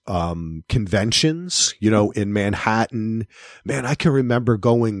conventions, in Manhattan. Man, I can remember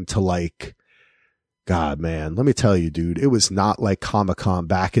going to God, man, let me tell you, dude, it was not like Comic-Con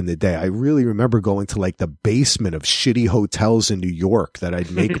back in the day. I really remember going to the basement of shitty hotels in New York that I'd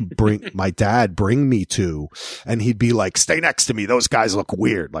make my dad bring me to. And he'd be like, stay next to me. Those guys look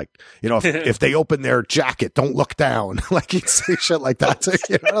weird. If they open their jacket, don't look down. He'd say shit like that.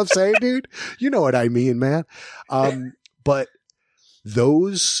 You know what I'm saying, dude? You know what I mean, man. But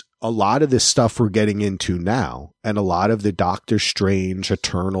a lot of this stuff we're getting into now, and a lot of the Doctor Strange,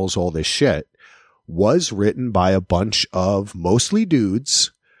 Eternals, all this shit, was written by a bunch of mostly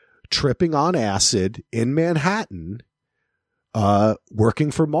dudes tripping on acid in Manhattan, working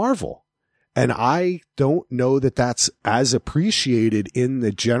for Marvel. And I don't know that that's as appreciated in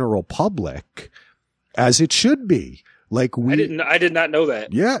the general public as it should be. I did not know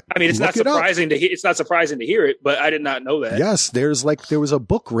that. Yeah. I mean, it's not surprising to hear it, but I did not know that. Yes. There was a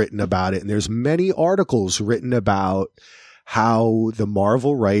book written about it, and there's many articles written about how the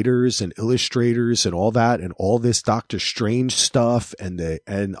Marvel writers and illustrators and all that, and all this Doctor Strange stuff and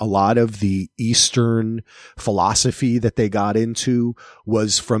a lot of the Eastern philosophy that they got into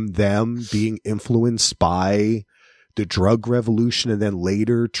was from them being influenced by the drug revolution, and then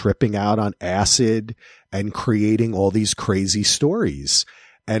later tripping out on acid and creating all these crazy stories.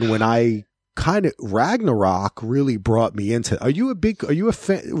 And when Ragnarok really brought me into, are you a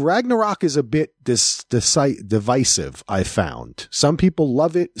fan? Ragnarok is a bit divisive, I found. Some people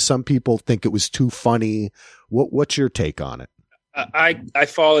love it. Some people think it was too funny. What's your take on it? I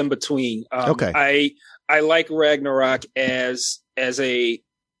fall in between. Okay. I like Ragnarok as a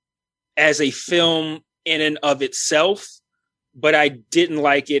film in and of itself, but I didn't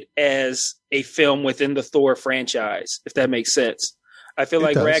like it as a film within the Thor franchise, if that makes sense. I feel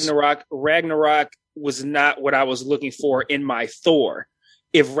like Ragnarok was not what I was looking for in my Thor.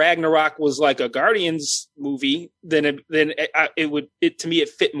 If Ragnarok was like a Guardians movie, then it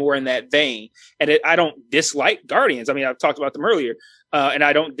fit more in that vein. And I don't dislike Guardians. I mean, I've talked about them earlier, and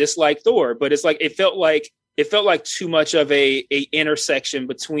I don't dislike Thor, but it's it felt like too much of a intersection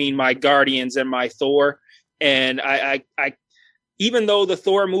between my Guardians and my Thor. And I even though the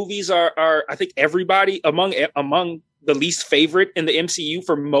Thor movies are I think everybody among the least favorite in the MCU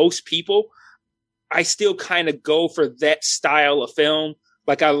for most people, I still kind of go for that style of film.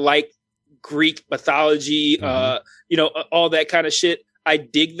 I like Greek mythology, all that kind of shit. I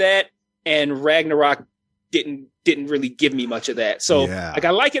dig that, and Ragnarok didn't really give me much of that. So I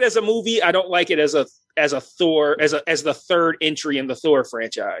like it as a movie. I don't like it as a Thor, as the third entry in the Thor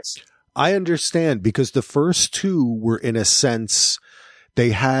franchise. I understand, because the first two were, in a sense,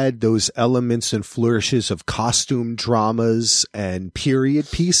 they had those elements and flourishes of costume dramas and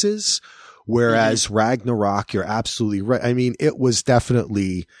period pieces, whereas Ragnarok, you're absolutely right. I mean, it was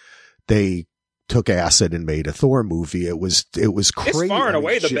definitely, they took acid and made a Thor movie. It was crazy. It's far and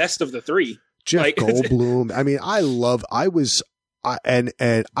away the best of the three. Jeff Goldblum. I mean,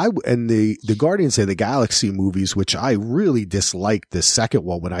 the Guardians of the Galaxy movies, which I really disliked the second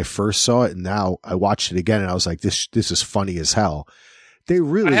one when I first saw it, and now I watched it again and I was like, this is funny as hell. They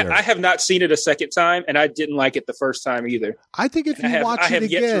really I have not seen it a second time, and I didn't like it the first time either. I think if you watch it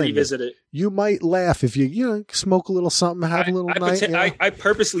again, yet to revisit it. You might laugh if you smoke a little something, have a little night. I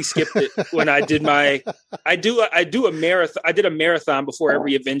purposely skipped it when I did I did a marathon before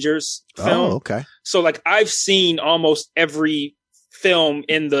every Avengers film. Oh, okay. So I've seen almost every film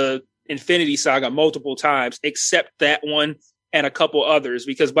in the Infinity Saga multiple times, except that one and a couple others,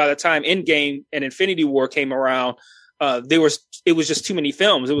 because by the time Endgame and Infinity War came around, it was just too many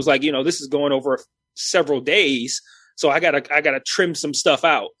films. It was this is going over several days, so I gotta trim some stuff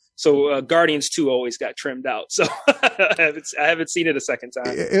out. So Guardians 2 always got trimmed out. So I haven't seen it a second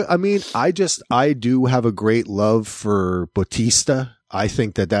time. I mean, I do have a great love for Bautista. I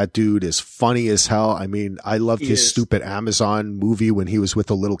think that dude is funny as hell. I mean, I loved his stupid Amazon movie when he was with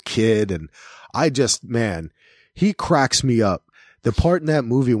a little kid. And man, he cracks me up. The part in that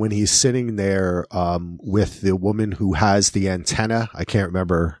movie when he's sitting there, with the woman who has the antenna, I can't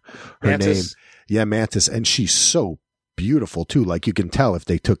remember her name. Yeah, Mantis. And she's so beautiful too. Like you can tell if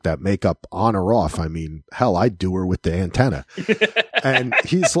they took that makeup on or off. I mean, hell, I'd do her with the antenna. And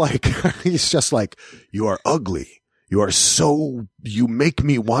he's just like, you are ugly. You make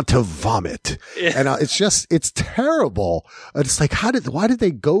me want to vomit. Yeah. And it's terrible. It's like, why did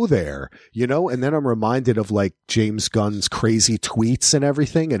they go there? You know? And then I'm reminded of like James Gunn's crazy tweets and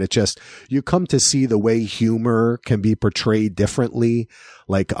everything. And you come to see the way humor can be portrayed differently.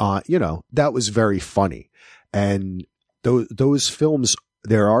 Like, that was very funny. And those films,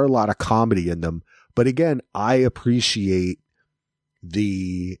 there are a lot of comedy in them. But again, I appreciate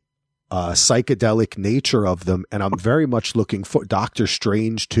the psychedelic nature of them. And I'm very much looking for Doctor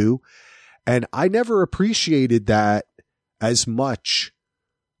Strange too. And I never appreciated that as much,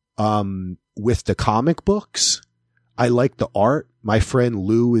 with the comic books. I like the art. My friend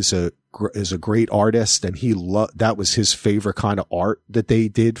Lou is a great artist, and that was his favorite kind of art that they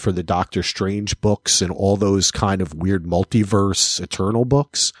did for the Doctor Strange books and all those kind of weird multiverse Eternal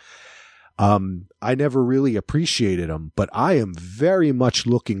books. I never really appreciated them, but I am very much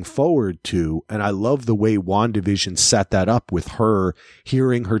looking forward to, and I love the way WandaVision set that up with her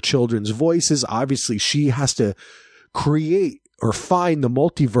hearing her children's voices. Obviously, she has to create or find the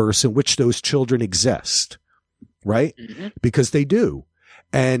multiverse in which those children exist, right? Mm-hmm. Because they do.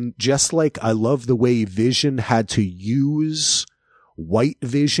 And just like I love the way Vision had to use White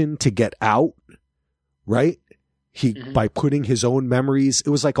Vision to get out, right? By putting his own memories, it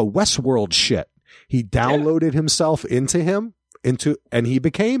was like a Westworld shit. He downloaded himself into him, and he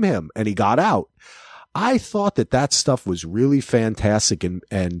became him, and he got out. I thought that stuff was really fantastic,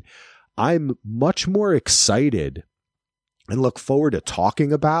 and I'm much more excited and look forward to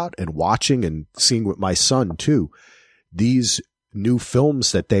talking about and watching and seeing with my son too, these new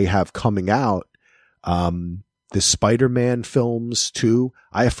films that they have coming out. The Spider-Man films too.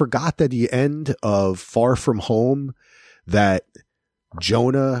 I forgot that the end of Far From Home, that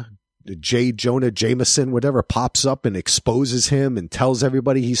Jonah Jameson, whatever, pops up and exposes him and tells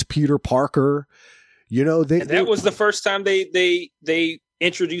everybody he's Peter Parker. You know, that was the first time they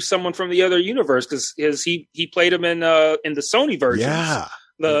introduced someone from the other universe, because he played him in the Sony versions. Yeah.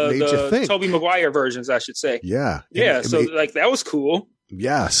 The Tobey Maguire versions, I should say. Yeah. Yeah. That was cool.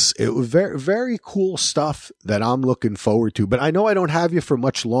 Yes, it was very, very cool stuff that I'm looking forward to. But I know I don't have you for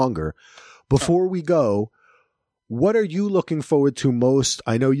much longer. Before we go, what are you looking forward to most?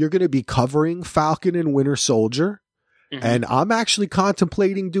 I know you're going to be covering Falcon and Winter Soldier, and I'm actually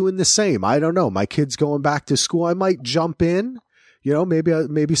contemplating doing the same. I don't know. My kid's going back to school. I might jump in. You know,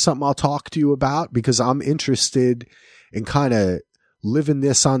 maybe something I'll talk to you about, because I'm interested in kind of living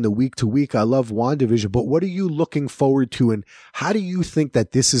this on the week to week. I love WandaVision, but what are you looking forward to, and how do you think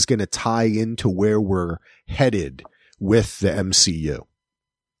that this is going to tie into where we're headed with the MCU?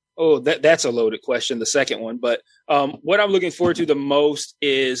 Oh, that's a loaded question, the second one. But what I'm looking forward to the most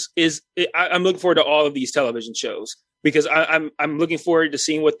is I'm looking forward to all of these television shows, because I'm looking forward to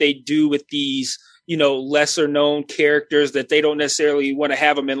seeing what they do with these, lesser known characters that they don't necessarily want to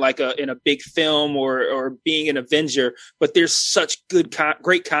have them in in a big film or being an Avenger, but there's such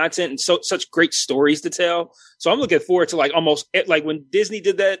great content and such great stories to tell. So I'm looking forward to almost like when Disney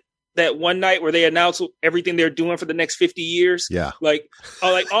did that one night where they announced everything they're doing for the next 50 years. Yeah.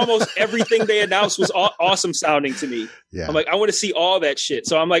 Almost everything they announced was awesome sounding to me. Yeah. I'm I want to see all that shit.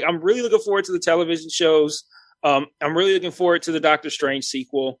 So I'm really looking forward to the television shows. I'm really looking forward to the Doctor Strange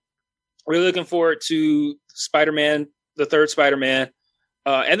sequel. Really looking forward to Spider-Man, the third Spider-Man.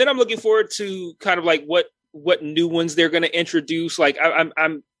 And then I'm looking forward to kind of what new ones they're going to introduce.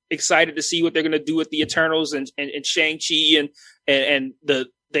 I'm excited to see what they're going to do with the Eternals and Shang-Chi and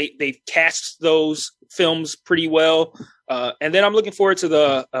they've cast those films pretty well. And then I'm looking forward to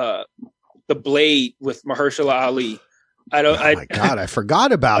the Blade with Mahershala Ali. My God, I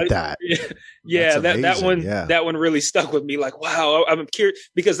forgot about that. Yeah, that one. Yeah. That one really stuck with me. Wow, I'm curious,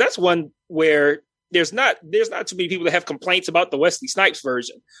 because that's one where there's not too many people that have complaints about the Wesley Snipes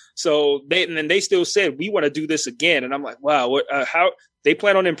version. So they still said, we want to do this again. And I'm like, wow, how they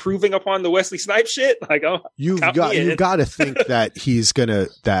plan on improving upon the Wesley Snipes shit? You've got to think that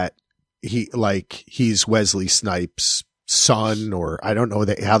he's Wesley Snipes' son, or I don't know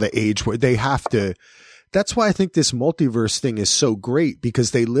how the age where they have to That's why I think this multiverse thing is so great,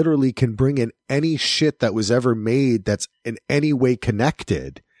 because they literally can bring in any shit that was ever made that's in any way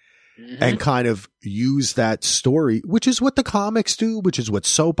connected and kind of use that story, which is what the comics do, which is what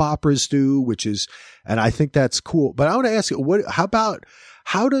soap operas do, and I think that's cool. But I want to ask you,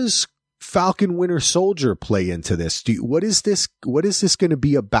 how does Falcon Winter Soldier play into this? What is this going to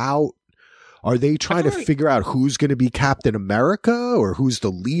be about? Are they trying to figure out who's going to be Captain America, or who's the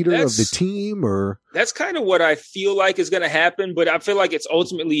leader of the team? Or that's kind of what I feel like is going to happen. But I feel like it's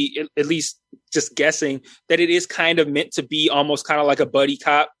ultimately, at least just guessing, that it is kind of meant to be almost kind of like a buddy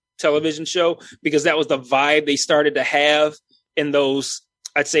cop television show, because that was the vibe they started to have in those,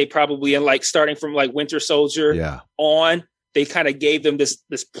 I'd say probably in like starting from like Winter Soldier on. They kind of gave them this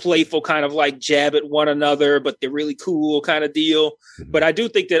playful kind of like jab at one another, but they're really cool kind of deal. But I do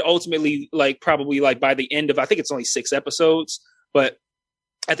think that ultimately, like probably like by the end of, I think it's only 6 episodes, but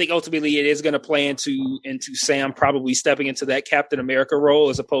I think ultimately it is going to play into Sam probably stepping into that Captain America role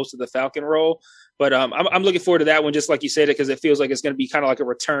as opposed to the Falcon role. But I'm looking forward to that one, just like you said, because it feels like it's going to be kind of like a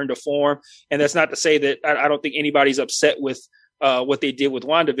return to form. And that's not to say that I don't think anybody's upset with what they did with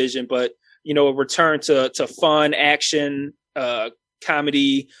WandaVision, but a return to fun action,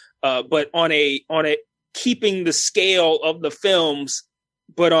 comedy, but on a keeping the scale of the films,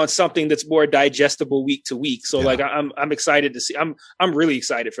 but on something that's more digestible week to week. So like I'm excited to see. I'm really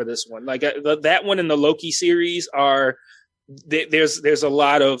excited for this one. Like that one and the Loki series are. There's a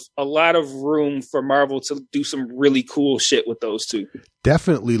lot of room for Marvel to do some really cool shit with those two.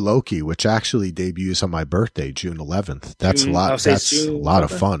 Definitely Loki, which actually debuts on my birthday, June 11th. That's a lot. That's a lot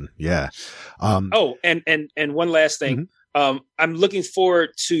of fun. Yeah. And one last thing. I'm looking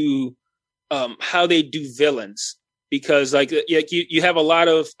forward to how they do villains, because like you have a lot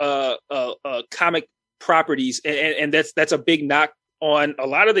of comic properties, and that's a big knock on a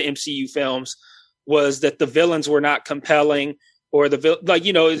lot of the MCU films, was that the villains were not compelling, or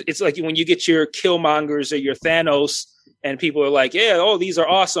it's like when you get your Killmongers or your Thanos and people are like, these are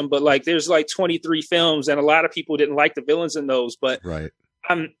awesome, but like there's like 23 films and a lot of people didn't like the villains in those. But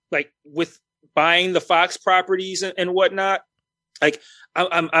I'm like, with buying the Fox properties and whatnot, like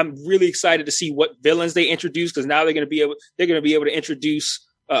I'm really excited to see what villains they introduce, because now they're going to be able to introduce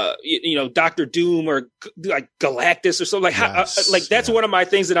Dr. Doom or like Galactus or something. Like that's one of my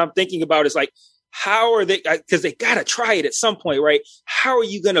things that I'm thinking about, is like, how are they, because they got to try it at some point, right? How are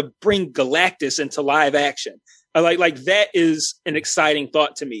you going to bring Galactus into live action? Like that is an exciting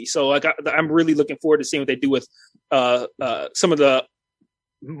thought to me. So like I'm really looking forward to seeing what they do with some of the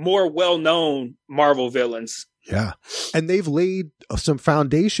more well-known Marvel villains. Yeah. And they've laid some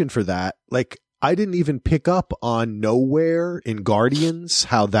foundation for that. Like, I didn't even pick up on Nowhere in Guardians,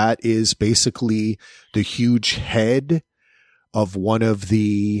 how that is basically the huge head of one of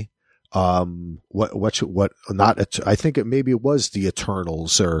the I think maybe it was the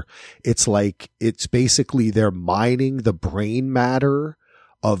Eternals, or it's basically they're mining the brain matter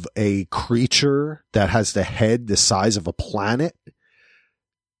of a creature that has the head the size of a planet.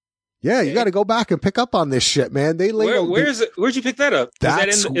 Yeah, you got to go back and pick up on this shit, man. Where'd you pick that up?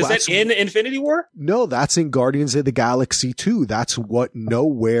 Is that in Infinity War? No, that's in Guardians of the Galaxy 2. That's what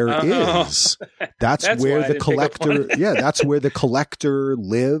Nowhere is. That's where the Collector. Yeah, that's where the Collector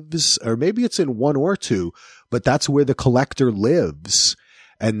lives, or maybe it's in 1 or 2, but that's where the Collector lives,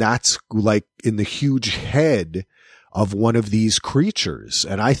 and that's like in the huge head of one of these creatures.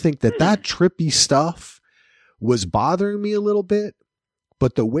 And I think that trippy stuff was bothering me a little bit.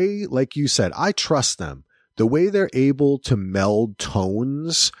 But the way, like you said, I trust them. The way they're able to meld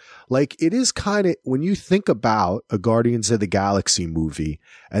tones, like it is kind of, when you think about a Guardians of the Galaxy movie,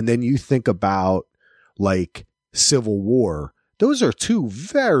 and then you think about like Civil War, those are 2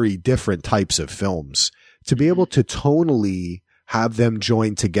 very different types of films. To be able to tonally have them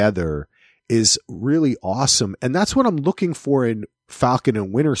join together is really awesome. And that's what I'm looking for in Falcon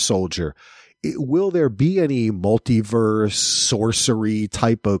and Winter Soldier. Will there be any multiverse sorcery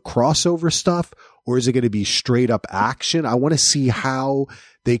type of crossover stuff, or is it going to be straight up action? I want to see how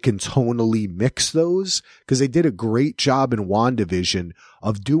they can tonally mix those, because they did a great job in WandaVision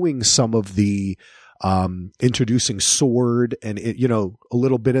of doing some of the introducing sword and a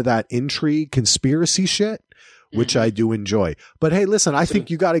little bit of that intrigue conspiracy shit, which I do enjoy. But hey, listen, I think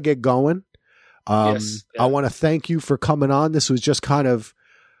you got to get going. Yes, yeah. I want to thank you for coming on. This was just kind of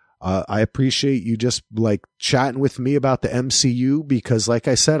I appreciate you just like chatting with me about the MCU, because like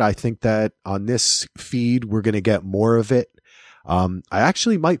I said, I think that on this feed, we're going to get more of it. I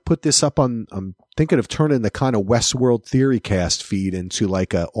actually might put this up I'm thinking of turning the kind of Westworld Theory Cast feed into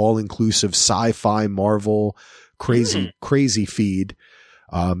like a all-inclusive sci-fi Marvel crazy feed.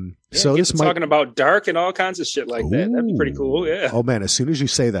 So this might talking about dark and all kinds of shit like that. That'd be pretty cool. Yeah. Oh man, as soon as you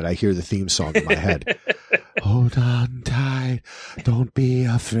say that, I hear the theme song in my head. Hold on tight, don't be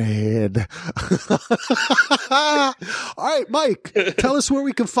afraid. All right, Mike, tell us where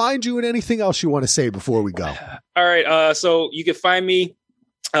we can find you and anything else you want to say before we go. All right, so you can find me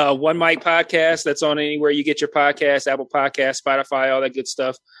One Mike Podcast. That's on anywhere you get your podcast, Apple Podcast, Spotify, all that good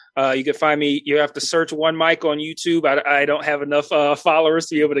stuff. You can find me. You have to search One Mike on YouTube. I don't have enough followers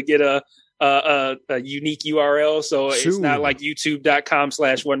to be able to get a unique URL, so it's not like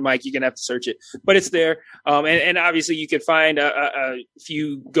youtube.com/One Mike. You're gonna have to search it, but it's there. And obviously you can find if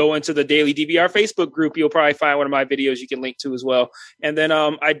you go into the Daily DVR Facebook group, you'll probably find one of my videos you can link to as well. And then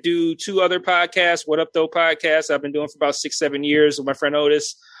I do 2 other podcasts. What Up Though podcast I've been doing for about 6-7 years with my friend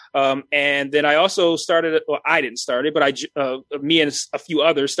Otis. And then I also started, well, I didn't start it, but me and a few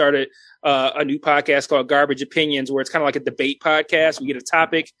others started a new podcast called Garbage Opinions, where it's kind of like a debate podcast. We get a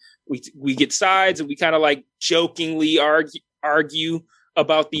topic, we get sides, and we kind of like jokingly argue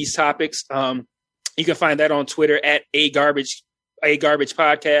about these topics. You can find that on Twitter at a garbage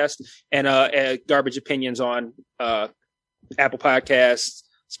podcast, and Garbage Opinions on Apple Podcasts,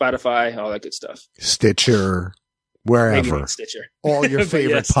 Spotify, all that good stuff. Stitcher. Wherever. All your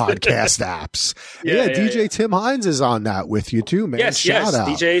favorite podcast apps. Yeah, DJ Tim Hines is on that with you too, man. Yes, Shout out.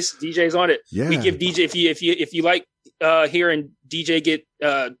 DJ's on it. Yeah. We give DJ if you like hearing DJ get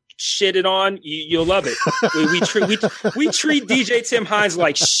shitted on, you'll love it. we treat DJ Tim Hines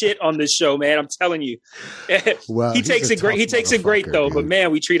like shit on this show, man. I'm telling you. Well, he takes it great though, dude. but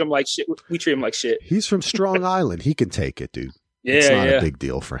man, we treat him like shit. We treat him like shit. He's from Strong Island. He can take it, dude. Yeah, it's not a big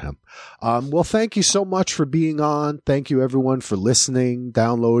deal for him. Well, thank you so much for being on. Thank you everyone for listening,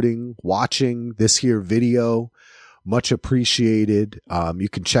 downloading, watching this here video. Much appreciated. You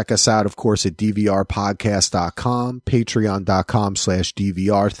can check us out, of course, at dvrpodcast.com,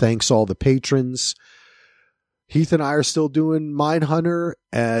 patreon.com/DVR. Thanks all the patrons. Heath and I are still doing Mindhunter.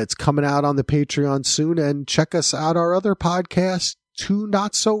 It's coming out on the Patreon soon. And check us out, our other podcast, Two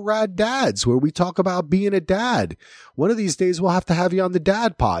Not So Rad Dads, where we talk about being a dad. One of these days we'll have to have you on the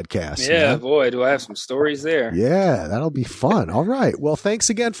Dad Podcast. Yeah, man. Boy, do I have some stories there. Yeah, that'll be fun. All right. Well, thanks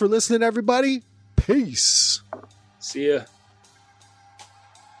again for listening, everybody. Peace. See ya.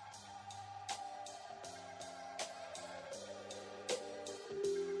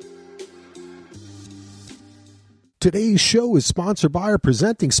 Today's show is sponsored by our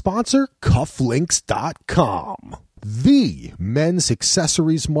presenting sponsor, Cufflinks.com. The men's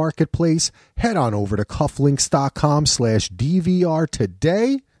accessories marketplace. Head on over to cufflinks.com/DVR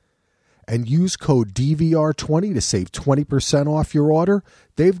today and use code DVR20 to save 20% off your order.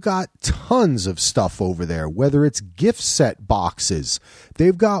 They've got tons of stuff over there, whether it's gift set boxes.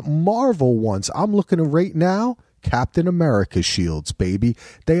 They've got Marvel ones. I'm looking at right now, Captain America shields, baby.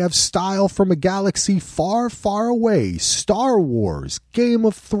 They have style from a galaxy far, far away. Star Wars, Game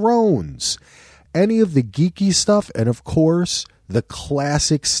of Thrones, any of the geeky stuff, and of course, the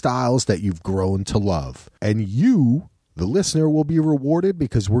classic styles that you've grown to love. And you, the listener, will be rewarded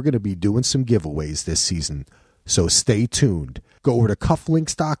because we're going to be doing some giveaways this season. So stay tuned. Go over to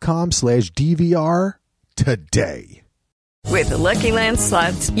cufflinks.com/DVR today. With the Lucky Land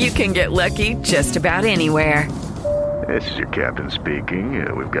Slots, you can get lucky just about anywhere. This is your captain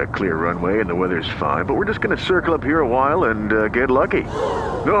speaking. We've got clear runway and the weather's fine, but we're just going to circle up here a while and get lucky.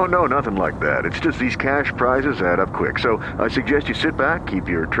 No, nothing like that. It's just these cash prizes add up quick. So I suggest you sit back, keep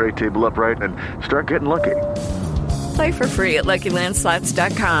your tray table upright, and start getting lucky. Play for free at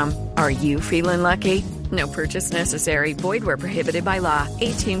LuckyLandSlots.com. Are you feeling lucky? No purchase necessary. Void where prohibited by law.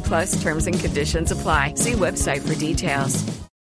 18+ terms and conditions apply. See website for details.